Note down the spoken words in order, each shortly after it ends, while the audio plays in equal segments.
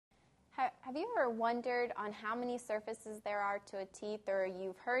Have you ever wondered on how many surfaces there are to a teeth, or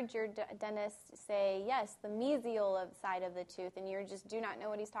you've heard your dentist say, yes, the mesial side of the tooth, and you just do not know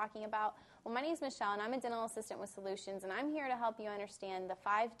what he's talking about? Well, my name is Michelle, and I'm a dental assistant with Solutions, and I'm here to help you understand the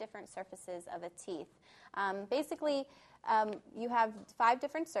 5 different surfaces of a teeth. Basically, you have 5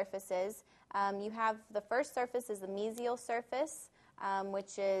 different surfaces. You have the first surface is the mesial surface,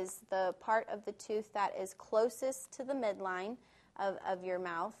 which is the part of the tooth that is closest to the midline of your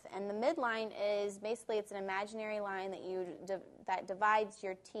mouth, and the midline is basically it's an imaginary line that divides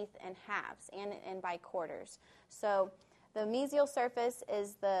your teeth in halves and by quarters. So the mesial surface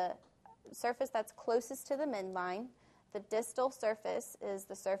is the surface that's closest to the midline. The distal surface is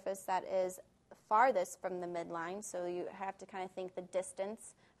the surface that is farthest from the midline, so you have to kind of think the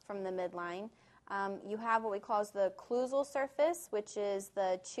distance from the midline. You have what we call the occlusal surface, which is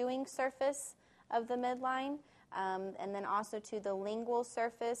the chewing surface of the midline. And then also to the lingual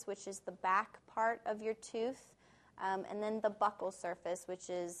surface, which is the back part of your tooth, and then the buccal surface, which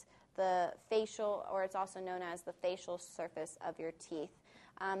is the facial, or it's also known as the facial surface of your teeth.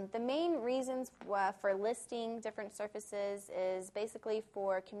 The main reasons for listing different surfaces is basically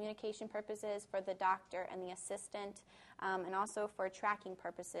for communication purposes for the doctor and the assistant, and also for tracking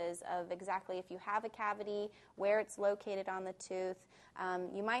purposes of exactly if you have a cavity, where it's located on the tooth.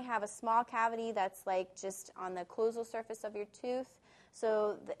 You might have a small cavity that's like just on the occlusal surface of your tooth.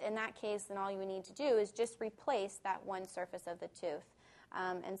 So in that case, then all you would need to do is just replace that one surface of the tooth.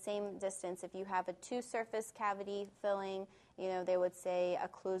 And same distance, if you have a 2-surface cavity filling, they would say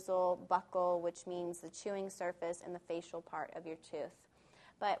occlusal, buccal, which means the chewing surface and the facial part of your tooth.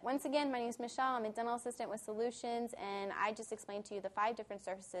 But once again, my name is Michelle. I'm a dental assistant with Solutions, and I just explained to you the 5 different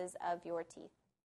surfaces of your teeth.